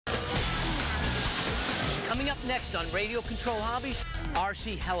Coming up next on Radio Control Hobbies,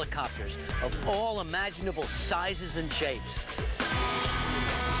 RC helicopters of all imaginable sizes and shapes.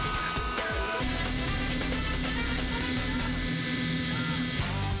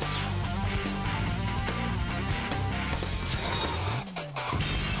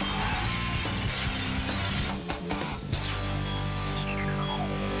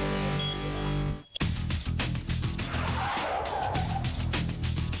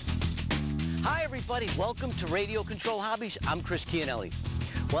 Welcome to Radio Control Hobbies. I'm Chris Chianelli.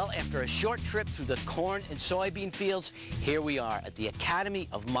 Well, after a short trip through the corn and soybean fields, here we are at the Academy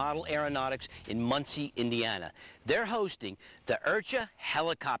of Model Aeronautics in Muncie, Indiana. They're hosting the IRCHA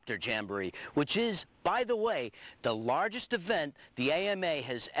Helicopter Jamboree, which is, by the way, the largest event the AMA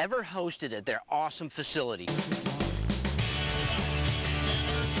has ever hosted at their awesome facility.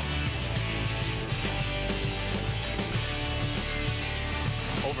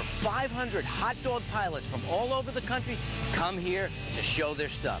 Over 500 hot dog pilots from all over the country come here to show their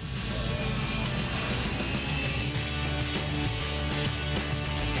stuff.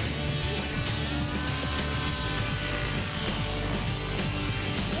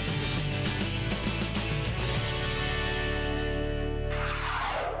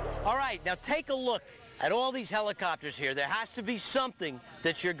 All right, now take a look at all these helicopters here. There has to be something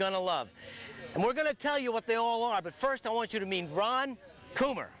that you're going to love. And we're going to tell you what they all are, but first I want you to meet Ron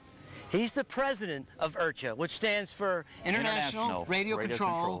Coomer. He's the president of IRCHA, which stands for International Radio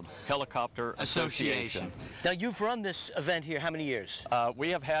Control Helicopter Association. Now, you've run this event here how many years? We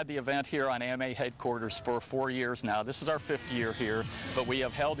have had the event here on AMA headquarters for 4 years now. This is our 5th year here, but we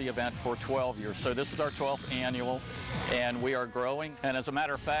have held the event for 12 years. So this is our 12th annual, and we are growing. And as a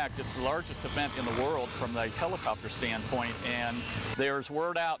matter of fact, it's the largest event in the world from the helicopter standpoint. And there's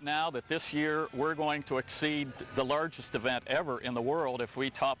word out now that this year we're going to exceed the largest event ever in the world if we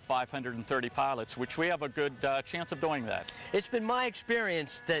top 530 pilots, which we have a good chance of doing that. It's been my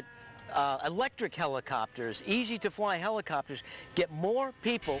experience that electric helicopters, easy-to-fly helicopters, get more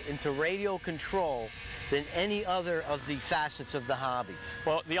people into radio control than any other of the facets of the hobby.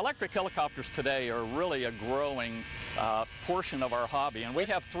 Well, the electric helicopters today are really a growing portion of our hobby, and we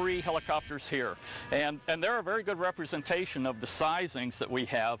have 3 helicopters here, and they're a very good representation of the sizings that we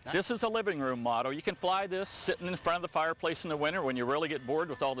have. This is a living room model. You can fly this sitting in front of the fireplace in the winter when you really get bored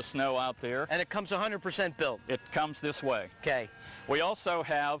with all the snow out there. And it comes 100% built? It comes this way. Okay. We also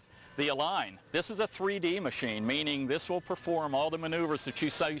have the Align. This is a 3D machine, meaning this will perform all the maneuvers that you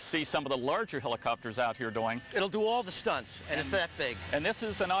see some of the larger helicopters out here doing. It'll do all the stunts, and it's that big. And this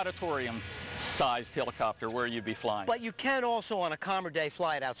is an auditorium-sized helicopter where you'd be flying. But you can also, on a calmer day,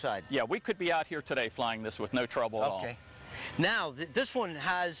 fly it outside. Yeah, we could be out here today flying this with no trouble at all. Okay. Now, this one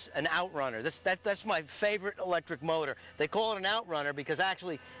has an outrunner. That's my favorite electric motor. They call it an outrunner because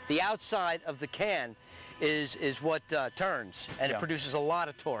actually the outside of the can is what turns, and it produces a lot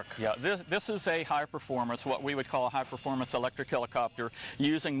of torque. Yeah, this is a high performance, what we would call a high performance electric helicopter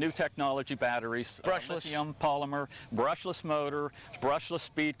using new technology batteries. Brushless. Lithium polymer, brushless motor, brushless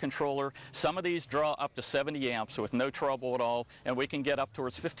speed controller. Some of these draw up to 70 amps with no trouble at all, and we can get up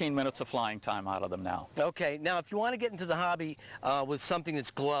towards 15 minutes of flying time out of them now. Okay, now if you want to get into the hobby with something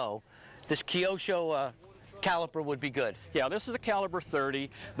that's glow, this Kyosho caliper would be good. Yeah, this is a caliber 30.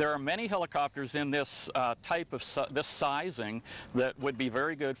 There are many helicopters in this type of this sizing that would be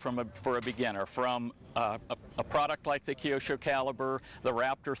very good for a beginner. From a product like the Kyosho caliber, the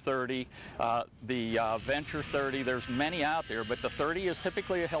Raptor 30, the Venture 30. There's many out there, but the 30 is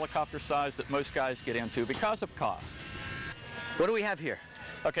typically a helicopter size that most guys get into because of cost. What do we have here?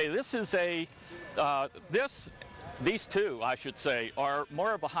 Okay, this is a these two, I should say, are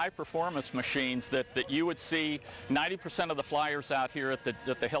more of a high-performance machines that you would see 90% of the flyers out here at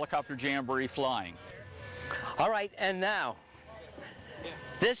the Helicopter Jamboree flying. All right, and now,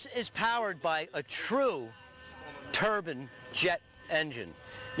 this is powered by a true turbine jet engine.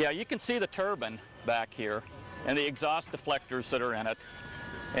 Yeah, you can see the turbine back here and the exhaust deflectors that are in it.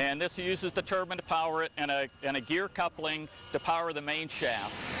 And this uses the turbine to power it and a gear coupling to power the main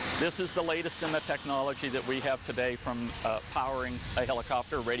shaft. This is the latest in the technology that we have today from powering a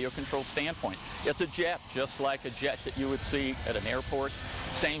helicopter radio-controlled standpoint. It's a jet, just like a jet that you would see at an airport.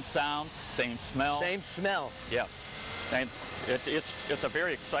 Same sound, same smell. Same smell. Yes. And it's a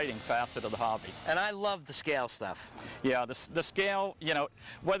very exciting facet of the hobby. And I love the scale stuff. Yeah, the scale, you know,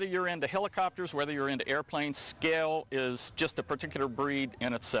 whether you're into helicopters, whether you're into airplanes, scale is just a particular breed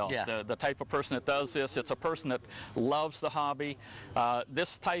in itself. Yeah. The type of person that does this, it's a person that loves the hobby.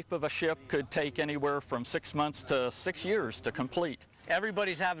 This type of a ship could take anywhere from 6 months to 6 years to complete.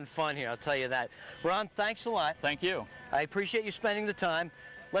 Everybody's having fun here, I'll tell you that. Ron, thanks a lot. Thank you. I appreciate you spending the time.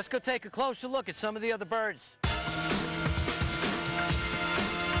 let's go take a closer look at some of the other birds.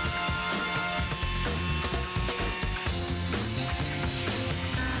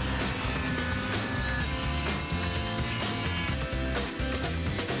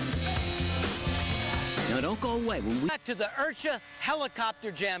 Now don't go away. When we Back to the Urcha Helicopter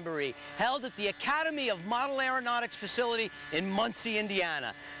Jamboree, held at the Academy of Model Aeronautics facility in Muncie,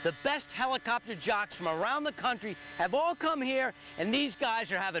 Indiana. The best helicopter jocks from around the country have all come here, and these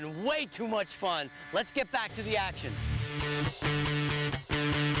guys are having way too much fun. Let's get back to the action.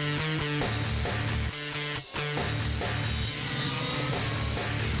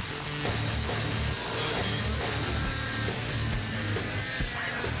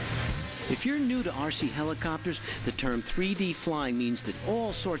 If you're new to RC helicopters, the term 3D flying means that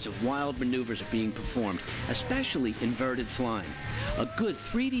all sorts of wild maneuvers are being performed, especially inverted flying. A good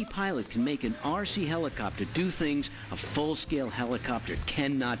 3D pilot can make an RC helicopter do things a full-scale helicopter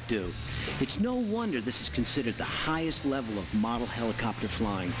cannot do. It's no wonder this is considered the highest level of model helicopter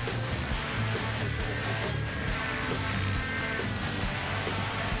flying.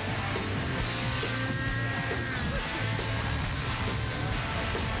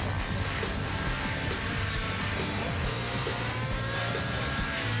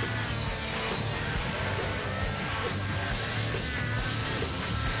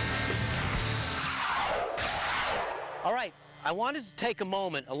 All right, I wanted to take a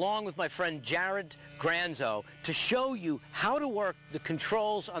moment, along with my friend Jared Granzo, to show you how to work the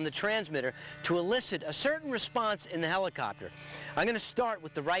controls on the transmitter to elicit a certain response in the helicopter. I'm going to start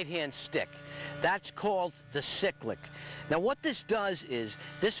with the right-hand stick. That's called the cyclic. Now what this does is,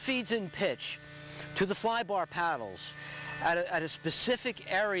 this feeds in pitch to the flybar paddles at a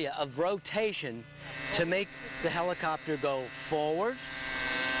specific area of rotation to make the helicopter go forward,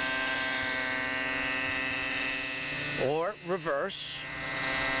 or reverse,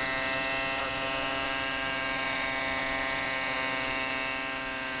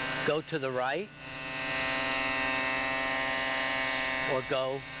 go to the right, or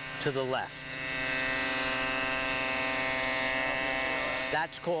go to the left.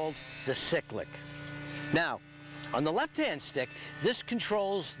 That's called the cyclic. Now, on the left-hand stick, this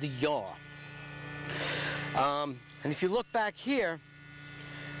controls the yaw. And if you look back here,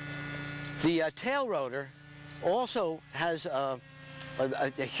 the tail rotor also has a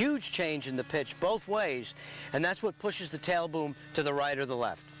huge change in the pitch both ways, and that's what pushes the tail boom to the right or the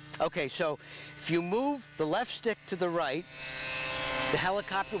left. Okay, so if you move the left stick to the right, the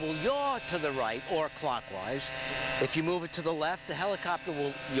helicopter will yaw to the right or clockwise. If you move it to the left, the helicopter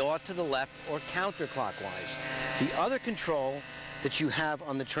will yaw to the left or counterclockwise. The other control that you have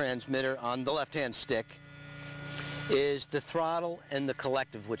on the transmitter on the left-hand stick is the throttle and the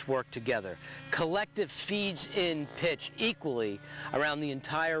collective, which work together. Collective feeds in pitch equally around the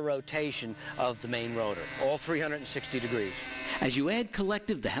entire rotation of the main rotor, all 360 degrees. As you add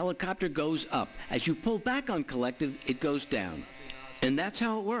collective, the helicopter goes up. As you pull back on collective, it goes down. And that's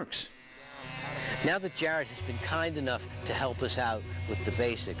how it works. Now that Jared has been kind enough to help us out with the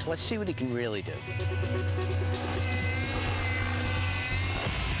basics, let's see what he can really do.